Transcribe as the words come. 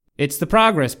It's the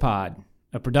Progress Pod,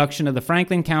 a production of the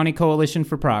Franklin County Coalition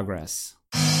for Progress.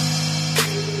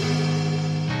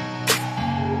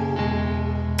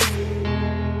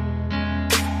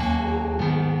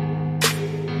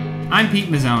 I'm Pete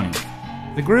Mazzoni.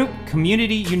 The group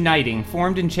Community Uniting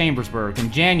formed in Chambersburg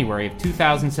in January of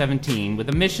 2017 with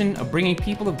a mission of bringing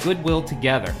people of goodwill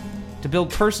together to build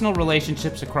personal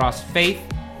relationships across faith,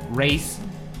 race,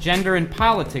 gender, and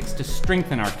politics to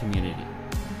strengthen our community.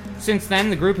 Since then,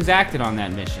 the group has acted on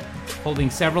that mission, holding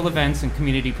several events and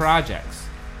community projects.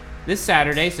 This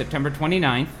Saturday, September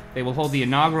 29th, they will hold the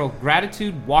inaugural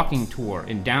Gratitude Walking Tour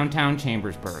in downtown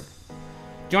Chambersburg.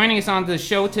 Joining us on the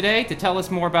show today to tell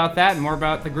us more about that and more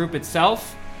about the group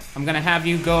itself, I'm going to have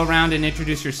you go around and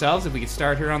introduce yourselves, if we could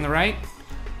start here on the right.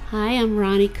 Hi, I'm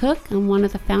Ronnie Cook. I'm one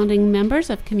of the founding members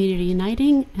of Community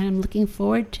Uniting, and I'm looking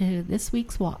forward to this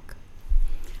week's walk.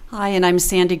 Hi, and I'm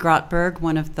Sandy Grotberg,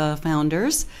 one of the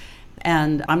founders,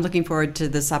 and I'm looking forward to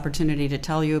this opportunity to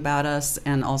tell you about us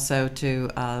and also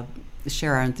to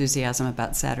share our enthusiasm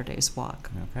about Saturday's walk.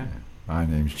 Okay. My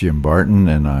name's Jim Barton,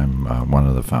 and I'm one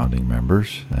of the founding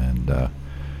members and a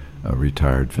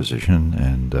retired physician,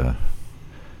 and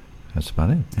that's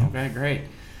about it. Yeah. Okay, great.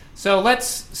 So let's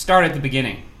start at the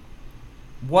beginning.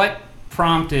 What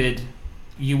prompted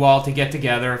you all to get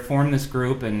together, form this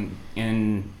group,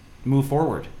 and move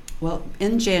forward? Well,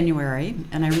 in January,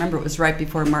 and I remember it was right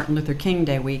before Martin Luther King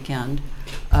Day weekend,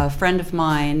 a friend of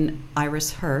mine,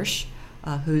 Iris Hirsch,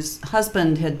 whose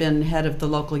husband had been head of the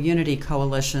local Unity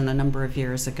Coalition a number of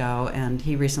years ago, and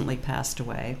he recently passed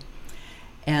away.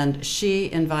 And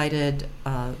she invited,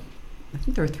 I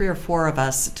think there were 3 or 4 of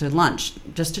us to lunch,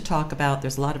 just to talk about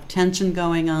there's a lot of tension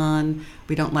going on.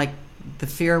 We don't like the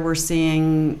fear we're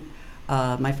seeing.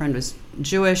 My friend was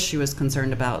Jewish. She was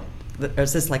concerned about,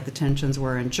 is this like the tensions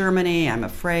were in Germany? I'm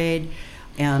afraid.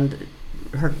 And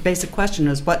her basic question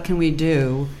was, what can we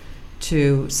do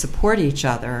to support each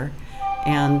other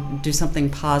and do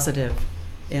something positive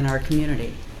in our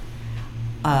community?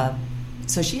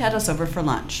 So she had us over for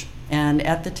lunch. And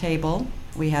at the table,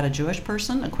 we had a Jewish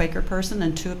person, a Quaker person,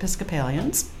 and 2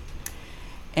 Episcopalians.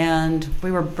 And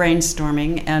we were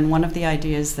brainstorming, and one of the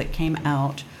ideas that came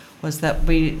out was that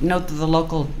we note that the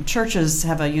local churches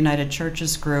have a United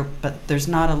Churches group, but there's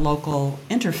not a local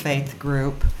interfaith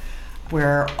group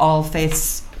where all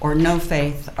faiths or no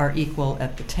faith are equal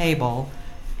at the table.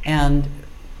 And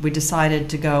we decided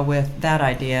to go with that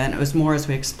idea, and it was more as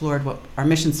we explored what our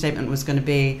mission statement was going to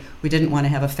be. We didn't want to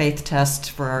have a faith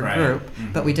test for our group,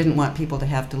 but we didn't want people to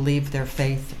have to leave their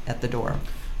faith at the door.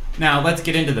 Now, let's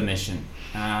get into the mission.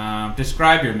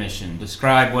 Describe your mission.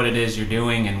 Describe what it is you're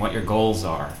doing and what your goals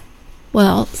are.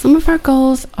 Well, some of our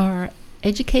goals are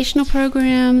educational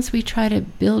programs. We try to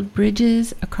build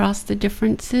bridges across the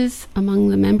differences among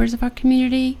the members of our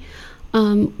community.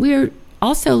 We're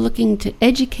also looking to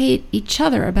educate each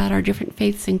other about our different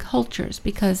faiths and cultures,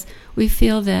 because we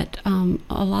feel that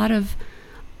a lot of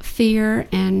fear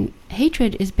and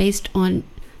hatred is based on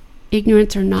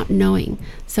ignorance or not knowing.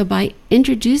 So by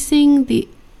introducing the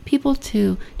people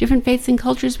to different faiths and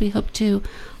cultures, we hope to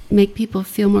make people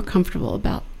feel more comfortable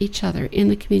about each other in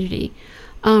the community.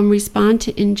 Respond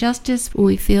to injustice when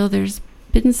we feel there's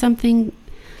been something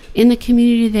in the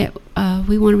community that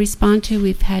we want to respond to.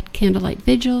 We've had candlelight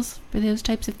vigils for those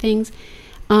types of things.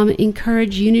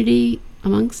 Encourage unity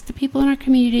amongst the people in our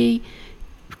community,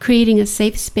 creating a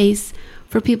safe space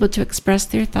for people to express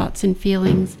their thoughts and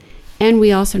feelings. And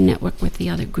we also network with the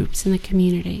other groups in the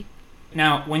community.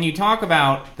 Now, when you talk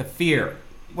about the fear,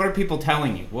 what are people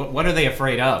telling you? What are they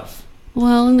afraid of?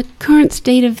 Well, in the current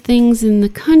state of things in the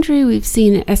country, we've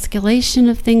seen an escalation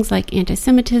of things like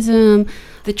anti-Semitism,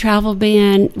 the travel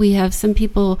ban. We have some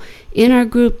people in our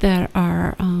group that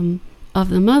are of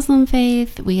the Muslim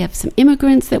faith. We have some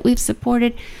immigrants that we've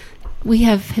supported. We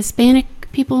have Hispanic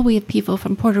people. We have people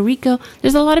from Puerto Rico.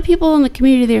 There's a lot of people in the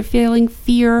community that are feeling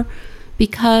fear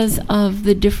because of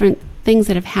the different things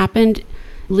that have happened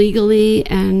legally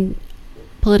and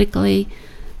politically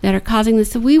that are causing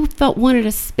this. So we wanted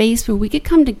a space where we could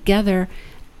come together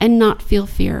and not feel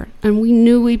fear. And we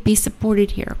knew we'd be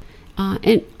supported here.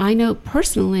 And I know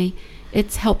personally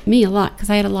it's helped me a lot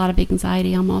because I had a lot of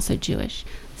anxiety. I'm also Jewish.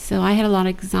 So I had a lot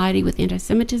of anxiety with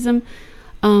anti-Semitism,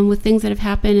 with things that have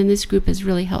happened, and this group has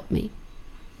really helped me.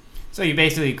 So you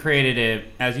basically created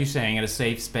as you're saying, a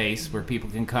safe space where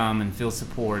people can come and feel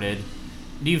supported.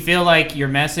 Do you feel like your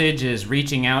message is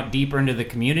reaching out deeper into the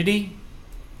community?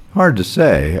 Hard to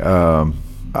say.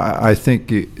 I think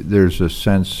there's a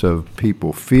sense of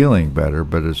people feeling better,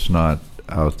 but it's not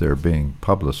out there being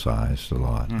publicized a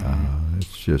lot.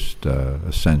 It's just a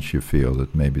sense you feel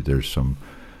that maybe there's some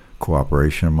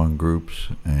cooperation among groups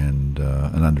and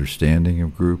an understanding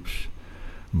of groups,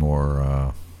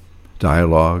 more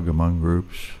dialogue among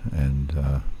groups,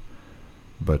 and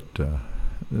but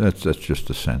that's just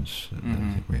a sense that I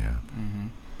think we have. Mm-hmm.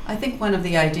 I think one of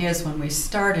the ideas when we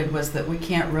started was that we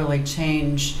can't really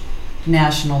change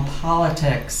national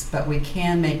politics, but we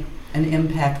can make an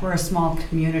impact. We're a small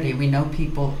community. We know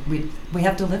people. We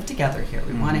have to live together here.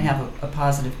 We want to have a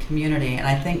positive community. And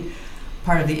I think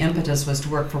part of the impetus was to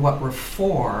work for what we're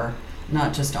for,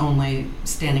 not just only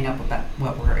standing up about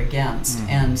what we're against.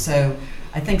 And so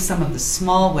I think some of the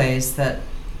small ways that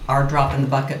our drop in the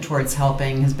bucket towards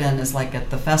helping has been is like at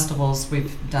the festivals,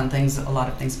 we've done a lot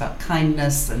of things about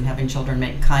kindness and having children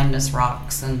make kindness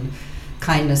rocks and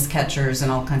kindness catchers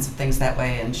and all kinds of things that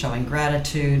way, and showing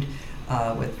gratitude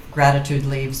with gratitude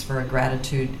leaves for a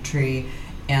gratitude tree.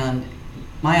 And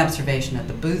my observation at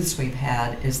the booths we've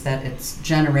had is that it's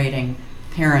generating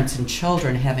parents and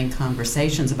children having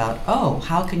conversations about, oh,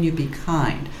 how can you be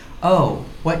kind? Oh,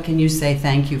 what can you say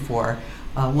thank you for?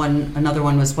 Another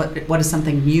one was, what is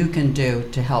something you can do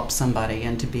to help somebody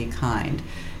and to be kind?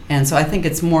 And so I think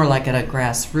it's more like at a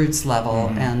grassroots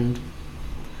level. And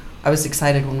I was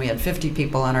excited when we had 50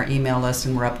 people on our email list,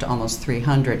 and we're up to almost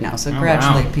 300 now. So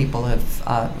gradually people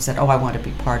have said, oh, I want to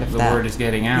be part of that. The word is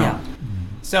getting out. Yeah.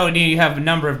 So do you have a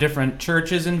number of different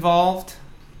churches involved?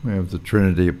 We have the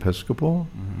Trinity Episcopal,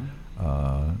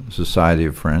 Society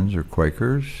of Friends or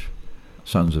Quakers,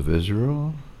 Sons of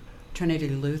Israel, Trinity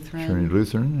Lutheran. Trinity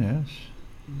Lutheran,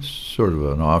 yes. Sort of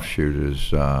an offshoot is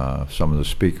some of the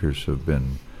speakers have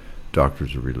been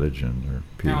doctors of religion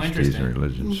or PhDs in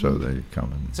religion, so they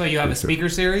come and... So you have a speaker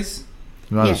series?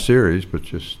 Not a series, but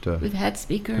just... We've had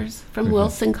speakers from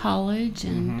Wilson College,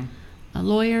 and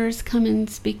lawyers come and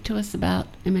speak to us about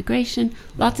immigration,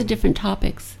 lots of different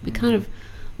topics. We kind of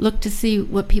look to see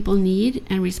what people need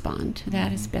and respond to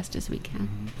that as best as we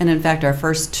can. And in fact, our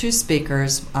first two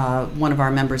speakers, one of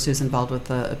our members who's involved with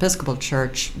the Episcopal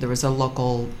Church, there was a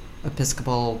local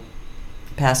Episcopal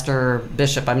pastor,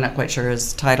 bishop, I'm not quite sure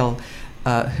his title,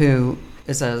 who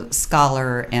is a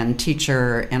scholar and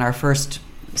teacher, and our first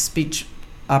speech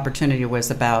opportunity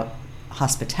was about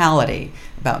hospitality,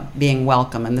 about being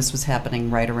welcome, and this was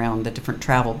happening right around the different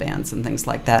travel bans and things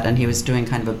like that, and he was doing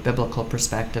kind of a biblical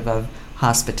perspective of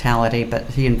hospitality, but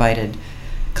he invited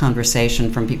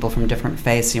conversation from people from different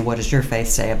faiths. What does your faith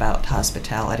say about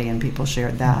hospitality? And people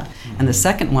shared that. And the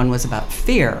second one was about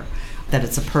fear, that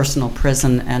it's a personal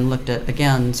prison, and looked at,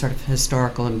 again, sort of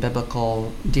historical and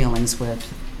biblical dealings with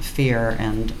fear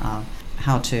and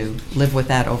how to live with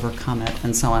that, overcome it,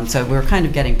 and so on. So we're kind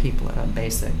of getting people at a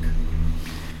basic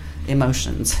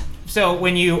emotions. So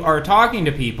when you are talking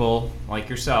to people like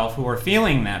yourself who are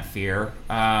feeling that fear,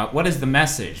 what is the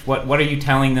message? What are you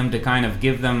telling them to kind of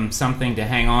give them something to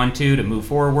hang on to move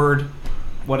forward?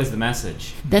 What is the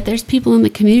message? That there's people in the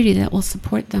community that will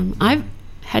support them. I've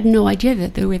had no idea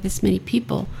that there were this many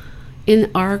people in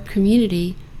our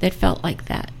community that felt like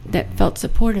that felt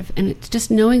supportive. And it's just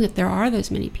knowing that there are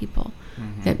those many people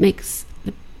that makes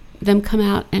them come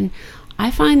out. And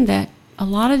I find that a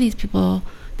lot of these people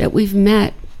that we've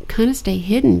met kind of stay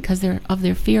hidden because they're of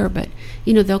their fear, but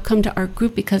they'll come to our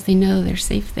group because they know they're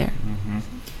safe there.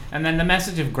 And then the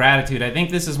message of gratitude, I think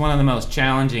this is one of the most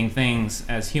challenging things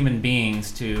as human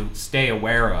beings to stay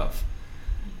aware of.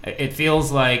 It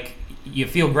feels like you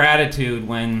feel gratitude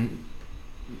when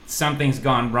something's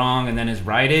gone wrong and then is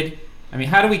righted. I mean,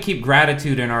 how do we keep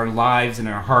gratitude in our lives and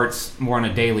our hearts more on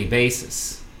a daily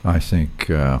basis? I think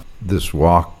this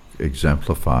walk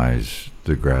exemplifies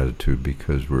the gratitude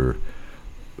because we're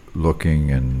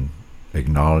looking and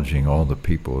acknowledging all the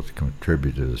people that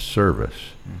contribute to the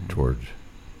service towards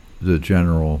the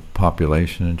general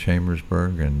population in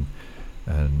Chambersburg, and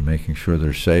making sure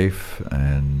they're safe,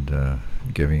 and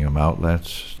giving them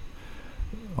outlets,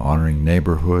 honoring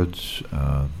neighborhoods.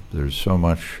 There's so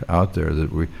much out there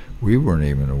that we weren't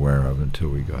even aware of until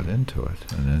we got into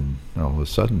it. And then all of a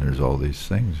sudden there's all these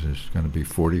things. There's going to be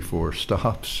 44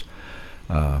 stops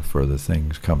for the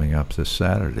things coming up this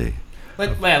Saturday.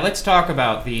 Let's talk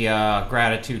about the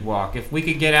gratitude walk. If we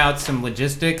could get out some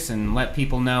logistics and let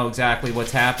people know exactly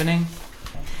what's happening.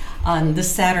 On this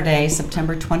Saturday,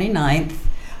 September 29th,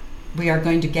 we are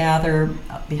going to gather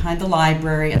behind the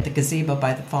library at the gazebo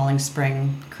by the Falling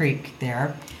Spring Creek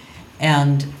there.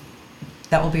 And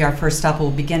that will be our first stop.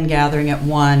 We'll begin gathering at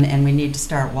 1, and we need to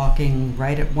start walking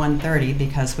right at 1:30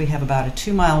 because we have about a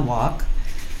 2-mile walk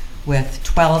with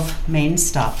 12 main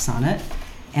stops on it.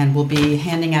 And we'll be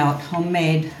handing out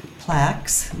homemade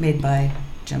plaques made by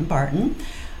Jim Barton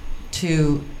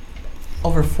to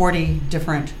over 40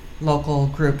 different local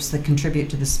groups that contribute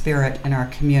to the spirit in our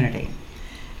community.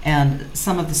 And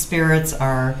some of the spirits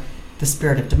are the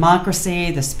spirit of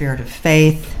democracy, the spirit of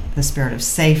faith, the spirit of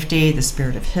safety, the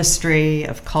spirit of history,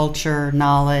 of culture,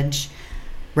 knowledge,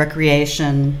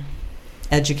 recreation,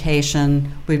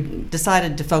 education. We've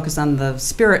decided to focus on the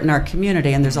spirit in our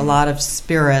community, and there's a lot of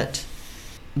spirit,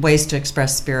 ways to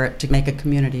express spirit to make a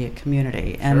community a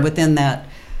community. And Sure. within that,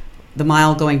 the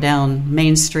mile going down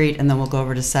Main Street, and then we'll go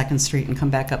over to 2nd Street and come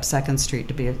back up 2nd Street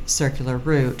to be a circular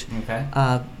route. Okay.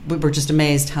 We were just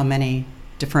amazed how many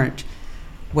different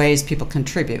ways people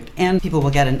contribute. And people will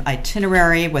get an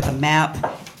itinerary with a map,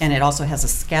 and it also has a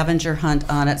scavenger hunt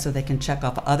on it so they can check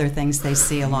off other things they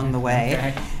see along the way.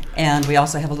 Okay. And we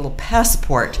also have a little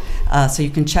passport so you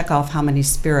can check off how many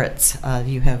spirits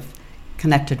you have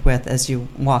connected with as you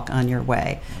walk on your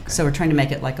way. Okay. So we're trying to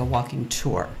make it like a walking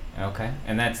tour. Okay.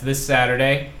 And that's this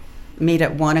Saturday. Meet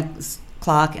at 1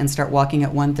 o'clock and start walking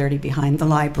at 1:30 behind the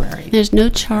library. There's no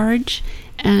charge,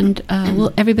 and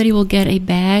everybody will get a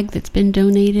bag that's been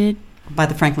donated. By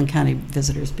the Franklin County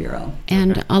Visitors Bureau.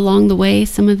 And Okay. along the way,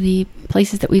 some of the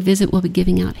places that we visit will be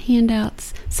giving out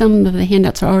handouts. Some of the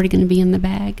handouts are already going to be in the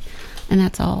bag, and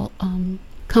that's all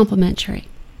complimentary.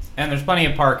 And there's plenty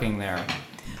of parking there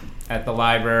at the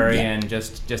library Yeah. and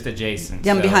just adjacent.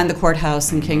 Yeah, so. behind the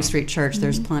courthouse and King Street Church,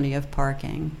 there's plenty of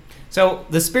parking. So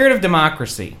the spirit of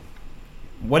democracy,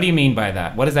 what do you mean by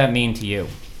that? What does that mean to you?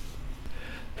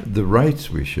 The rights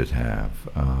we should have,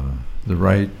 the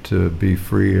right to be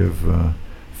free of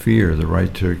fear, the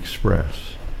right to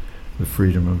express, the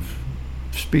freedom of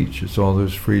speech. It's all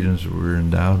those freedoms that we're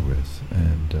endowed with,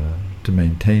 and to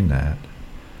maintain that,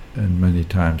 and many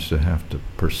times to have to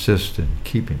persist in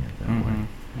keeping it that way.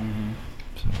 Mm-hmm.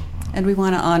 So, And we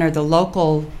want to honor the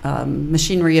local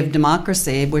machinery of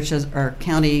democracy, which is our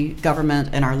county government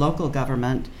and our local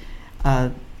government.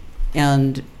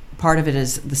 And part of it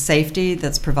is the safety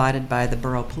that's provided by the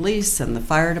borough police and the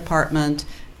fire department,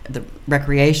 the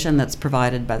recreation that's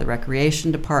provided by the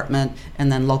recreation department,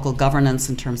 and then local governance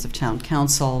in terms of town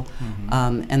council.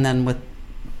 And then with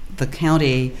the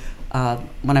county,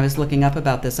 when I was looking up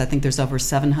about this, I think there's over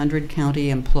 700 county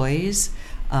employees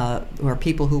who are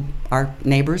people who are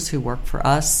neighbors who work for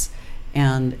us.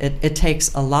 And it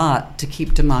takes a lot to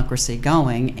keep democracy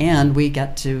going, and we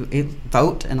get to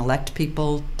vote and elect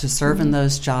people to serve in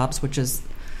those jobs, which is,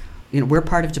 we're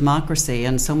part of democracy,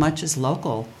 and so much is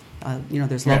local.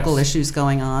 There's local Yes. issues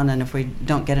going on, and if we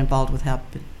don't get involved with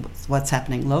what's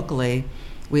happening locally,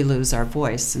 we lose our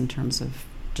voice in terms of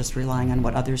just relying on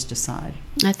what others decide.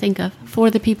 I think of for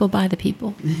the people, by the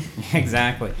people.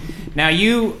 Exactly. Now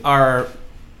you are,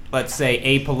 let's say,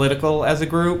 apolitical as a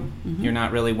group. You're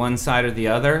not really one side or the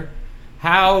other.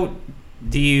 How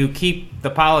do you keep the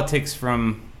politics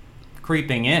from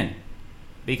creeping in?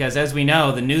 Because as we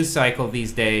know, the news cycle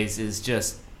these days is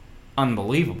just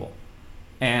unbelievable.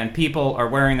 And people are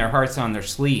wearing their hearts on their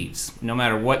sleeves, no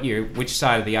matter which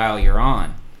side of the aisle you're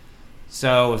on.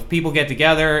 So if people get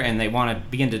together and they want to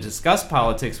begin to discuss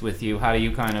politics with you, how do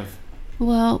you kind of...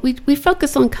 Well, we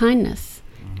focus on kindness,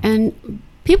 and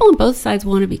people on both sides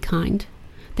want to be kind.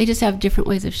 They just have different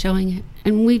ways of showing it.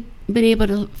 And we've been able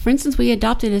to, for instance, we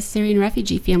adopted a Syrian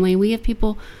refugee family, and we have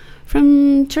people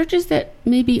from churches that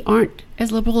maybe aren't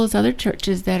as liberal as other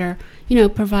churches that are,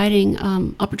 providing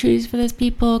opportunities for those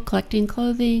people, collecting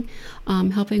clothing,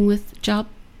 helping with job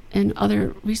and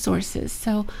other resources.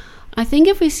 So I think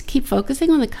if we keep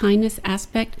focusing on the kindness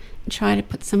aspect and try to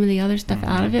put some of the other stuff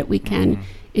out of it, we can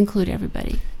include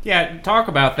everybody. Yeah, talk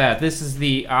about that. This is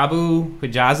the Abu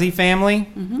Hijazi family.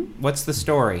 What's the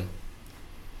story?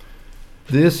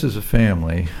 this is a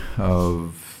family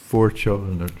of 4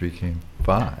 children that became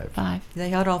 5. 5. They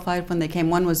had all 5 when they came.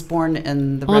 One was born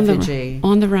in the On refugee.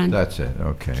 on the run. That's it,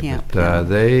 okay. Camp, But yeah.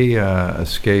 they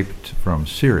escaped from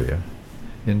Syria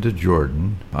into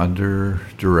Jordan under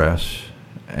duress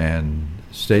and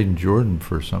stayed in Jordan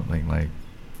for something like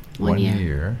 1 1 year.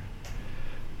 year.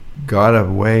 Got a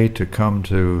way to come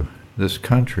to this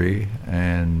country,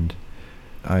 and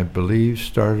I believe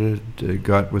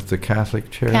got with the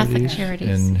Catholic Charities,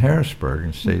 Charities. in Harrisburg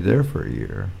and stayed there for a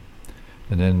year.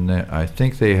 And then I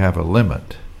think they have a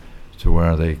limit to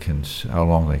where how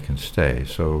long they can stay.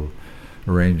 So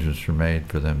arrangements were made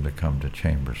for them to come to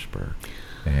Chambersburg.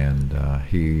 And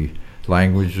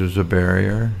language was a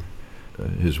barrier.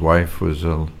 His wife was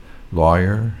a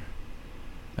lawyer,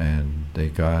 and he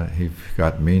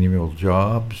got menial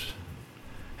jobs.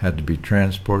 Had to be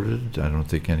transported. I don't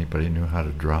think anybody knew how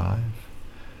to drive.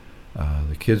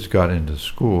 The kids got into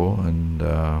school,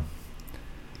 and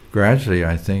gradually,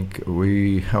 I think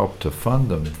we helped to fund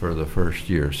them for the first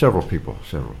year. Several people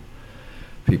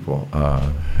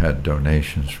had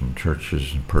donations from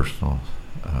churches and personal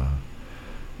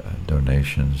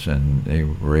donations, and they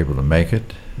were able to make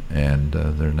it, and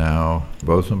they're now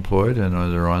both employed and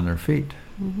they're on their feet.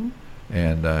 Mm-hmm.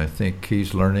 And I think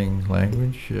he's learning the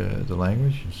language,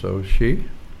 and so is she.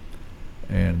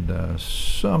 And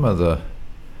some of the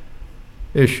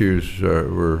issues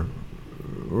were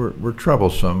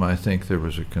troublesome. I think there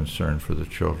was a concern for the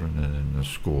children and in the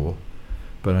school,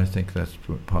 but I think that's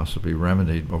possibly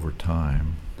remedied over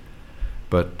time.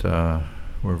 But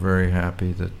we're very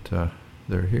happy that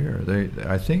they're here.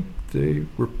 I think they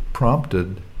were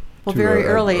prompted. Well, to very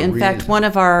early. In fact, reason. one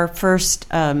of our first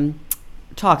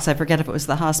talks, I forget if it was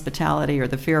the hospitality or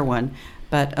the fear one,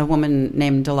 but a woman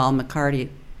named Dalal McCarthy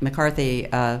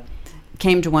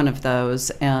came to one of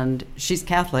those, and she's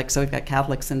Catholic, so we've got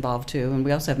Catholics involved too, and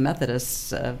we also have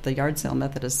Methodists. The yard sale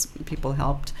Methodist people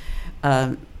helped.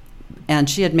 And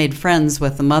she had made friends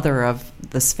with the mother of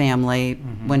this family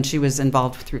when she was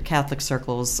involved through Catholic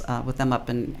circles with them up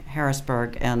in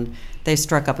Harrisburg, and they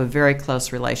struck up a very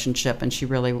close relationship, and she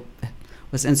really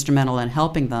was instrumental in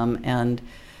helping them. And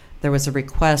there was a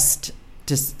request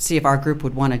to see if our group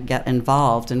would want to get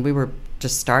involved, and we were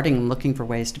just starting and looking for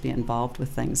ways to be involved with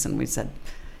things, and we said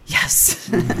yes.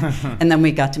 And then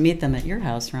we got to meet them at your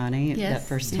house, Ronnie, that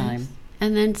first time.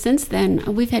 And then since then,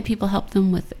 we've had people help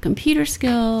them with computer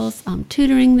skills,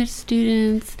 tutoring their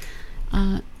students,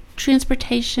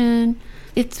 transportation.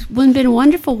 It's been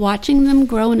wonderful watching them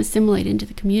grow and assimilate into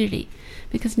the community,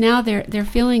 because now they're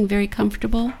feeling very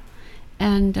comfortable.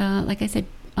 And like I said,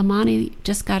 Amani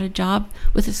just got a job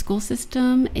with the school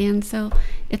system, and so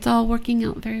it's all working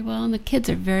out very well. And the kids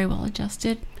are very well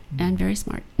adjusted and very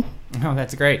smart. Oh,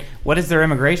 that's great. What is their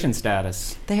immigration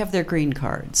status? They have their green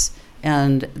cards.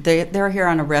 And they're here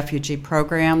on a refugee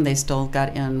program. They still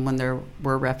got in when there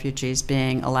were refugees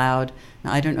being allowed.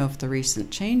 Now, I don't know if the recent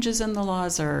changes in the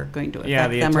laws are going to affect them or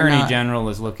not. Yeah, the Attorney General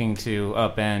is looking to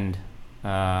upend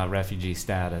refugee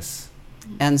status.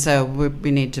 And so we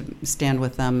need to stand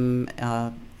with them.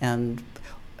 And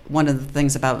one of the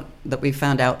things that we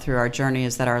found out through our journey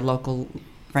is that our local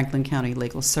Franklin County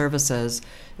Legal Services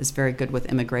is very good with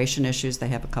immigration issues. They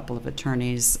have a couple of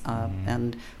attorneys,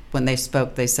 and when they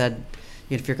spoke, they said,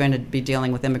 if you're going to be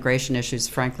dealing with immigration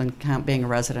issues, being a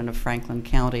resident of Franklin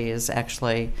County is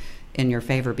actually in your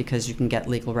favor because you can get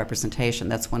legal representation.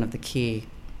 That's one of the keys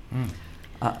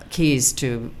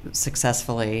to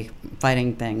successfully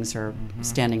fighting things or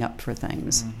standing up for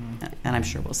things. And I'm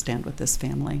sure we'll stand with this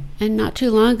family. And not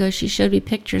too long ago, she showed me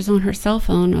pictures on her cell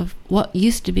phone of what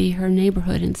used to be her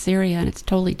neighborhood in Syria, and it's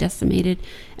totally decimated.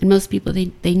 And most people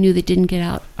they knew that didn't get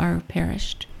out are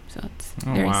perished. So it's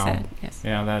very sad. Yes.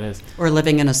 Yeah, that is. Or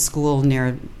living in a school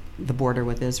near the border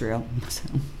with Israel.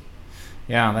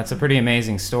 Yeah, that's a pretty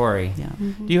amazing story. Yeah.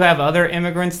 Mm-hmm. Do you have other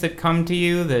immigrants that come to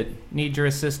you that need your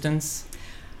assistance?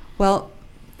 Well,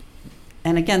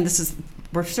 and again,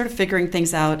 we're sort of figuring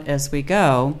things out as we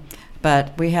go,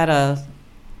 but we had a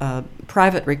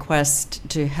private request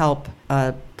to help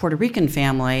a Puerto Rican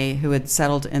family who had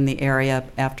settled in the area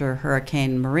after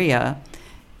Hurricane Maria.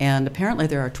 And apparently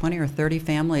there are 20 or 30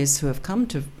 families who have come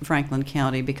to Franklin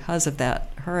County because of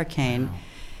that hurricane. Wow.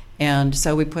 And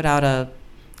so we put out a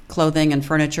clothing and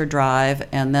furniture drive,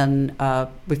 and then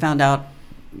we found out,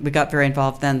 we got very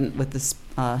involved then with this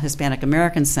Hispanic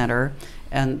American Center.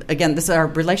 And again, our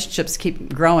relationships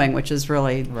keep growing, which is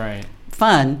really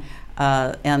fun.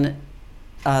 And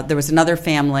there was another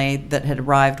family that had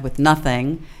arrived with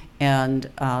nothing, and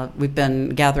we've been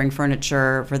gathering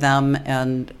furniture for them.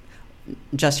 And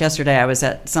just yesterday I was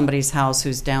at somebody's house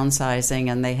who's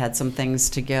downsizing, and they had some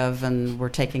things to give, and we're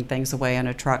taking things away in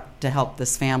a truck to help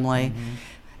this family.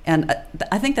 And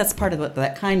I think that's part of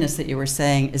that kindness that you were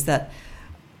saying, is that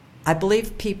I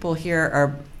believe people here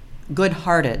are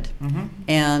good-hearted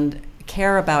and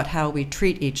care about how we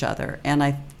treat each other. And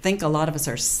I think a lot of us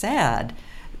are sad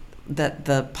that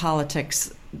the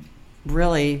politics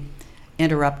really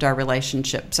interrupt our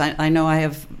relationships. I know I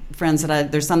have friends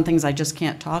that there's some things I just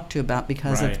can't talk to about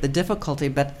because of the difficulty,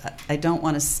 but I don't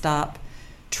want to stop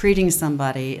treating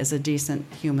somebody as a decent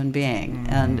human being.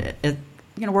 And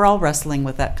we're all wrestling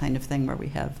with that kind of thing where we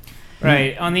have.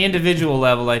 Right. On the individual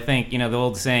level, I think, the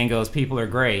old saying goes, people are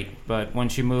great, but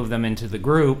once you move them into the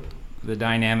group, the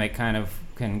dynamic kind of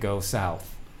can go south.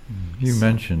 You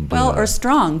mentioned... or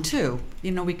strong, too.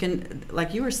 We can,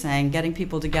 like you were saying, getting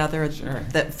people together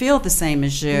that feel the same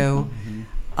as you.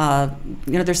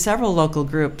 There's several local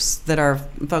groups that are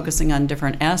focusing on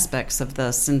different aspects of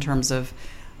this in terms of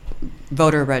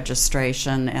voter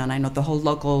registration, and I know the whole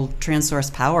local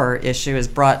TransSource Power issue has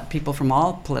brought people from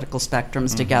all political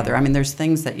spectrums together. I mean, there's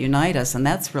things that unite us, and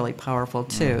that's really powerful,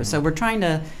 too. So we're trying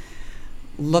to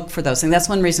look for those things. That's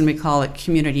one reason we call it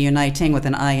community uniting with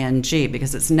an ing,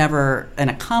 because it's never an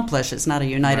accomplish. It's not a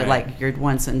united Right. like you're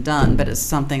once and done, but it's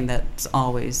something that's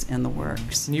always in the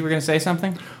works. You were going to say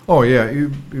something? Oh, yeah,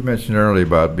 you mentioned earlier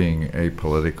about being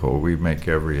apolitical. We make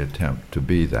every attempt to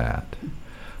be that,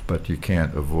 but you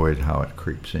can't avoid how it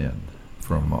creeps in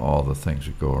from all the things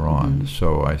that go on. Mhm.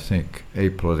 So I think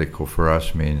apolitical for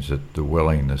us means that the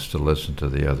willingness to listen to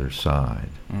the other side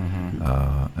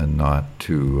and not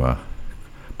to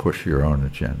push your own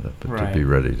agenda, but Right. to be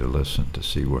ready to listen to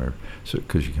see where,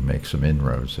 because you can make some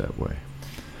inroads that way.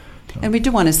 And we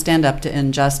do want to stand up to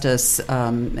injustice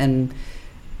and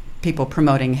people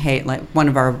promoting hate. Like one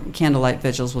of our candlelight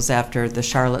vigils was after the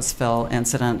Charlottesville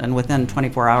incident, and within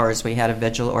 24 hours we had a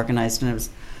vigil organized, and it was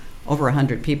over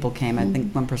 100 people came. I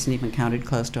think one person even counted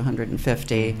close to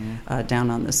 150 down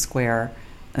on the square.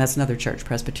 And that's another church,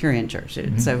 Presbyterian Church.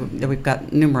 So we've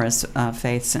got numerous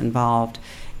faiths involved,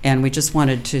 and we just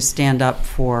wanted to stand up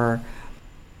for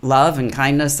love and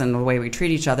kindness and the way we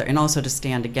treat each other, and also to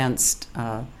stand against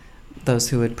those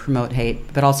who would promote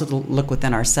hate, but also to look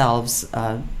within ourselves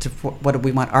to what do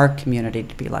we want our community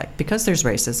to be like, because there's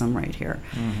racism right here,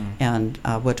 and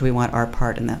what do we want our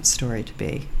part in that story to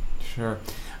be. Sure.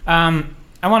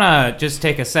 I want to just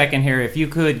take a second here. If you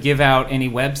could give out any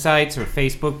websites or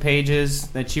Facebook pages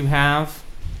that you have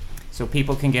so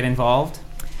people can get involved.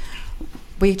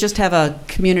 We just have a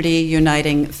Community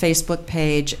Uniting Facebook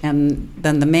page, and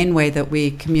then the main way that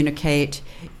we communicate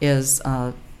is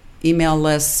email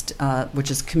list,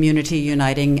 which is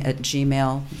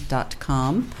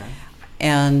communityuniting@gmail.com. Okay.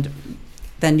 And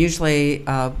then usually,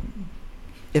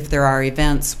 if there are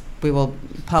events, we will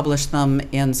publish them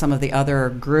in some of the other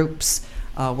groups.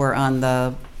 We're on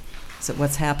the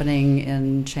What's Happening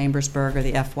in Chambersburg, or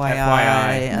the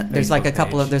FYI. There's like a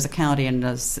couple page. of, there's a county and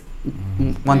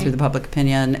one through the Public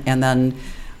Opinion, and then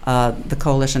the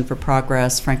Coalition for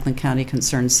Progress, Franklin County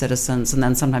Concerned Citizens, and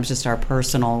then sometimes just our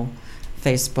personal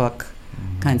Facebook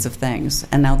kinds of things.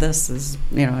 And now this is,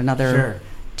 another Sure.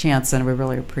 chance, and we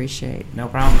really appreciate. No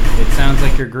problem. It sounds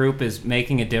like your group is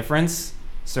making a difference.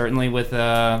 Certainly with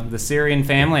the Syrian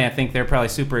family, I think they're probably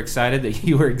super excited that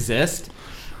you exist.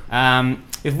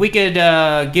 If we could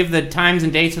give the times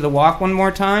and dates of the walk one more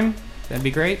time, that'd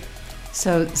be great.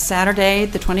 So Saturday,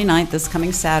 the 29th, this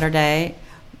coming Saturday,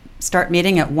 start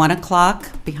meeting at 1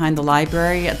 o'clock behind the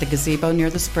library at the gazebo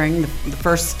near the spring. The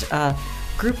first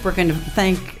group we're going to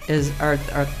thank are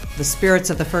the spirits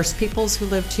of the first peoples who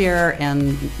lived here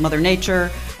and Mother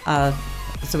Nature.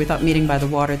 So we thought meeting by the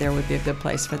water there would be a good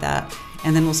place for that.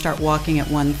 And then we'll start walking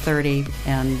at 1:30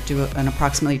 and do an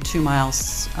approximately 2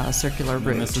 miles circular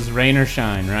route. And this is rain or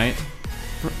shine, right?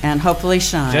 And hopefully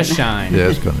shine. Just shine. Yeah,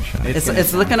 it's going to shine. It's gonna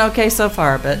shine. looking okay so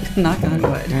far, but knock on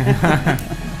wood.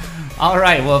 All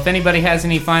right. Well, if anybody has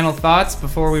any final thoughts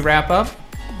before we wrap up,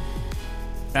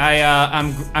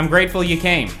 I'm grateful you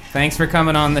came. Thanks for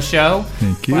coming on the show.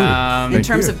 Thank you. In Thank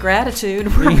terms you. of gratitude,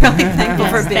 we're really thankful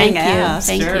for being thank you. asked.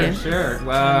 Thank sure, you. sure.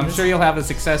 Well, I'm sure you'll have a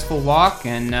successful walk,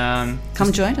 and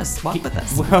Come join us. Walk with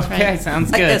us. okay,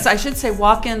 sounds I good. guess I should say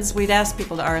walk-ins. We'd ask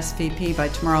people to RSVP by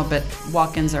tomorrow, but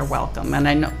walk-ins are welcome. And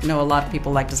I know a lot of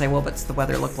people like to say, well, what's the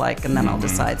weather look like? And then I'll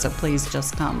decide. So please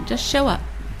just come. Just show up.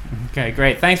 Okay,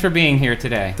 great. Thanks for being here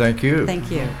today. Thank you.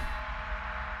 Thank you.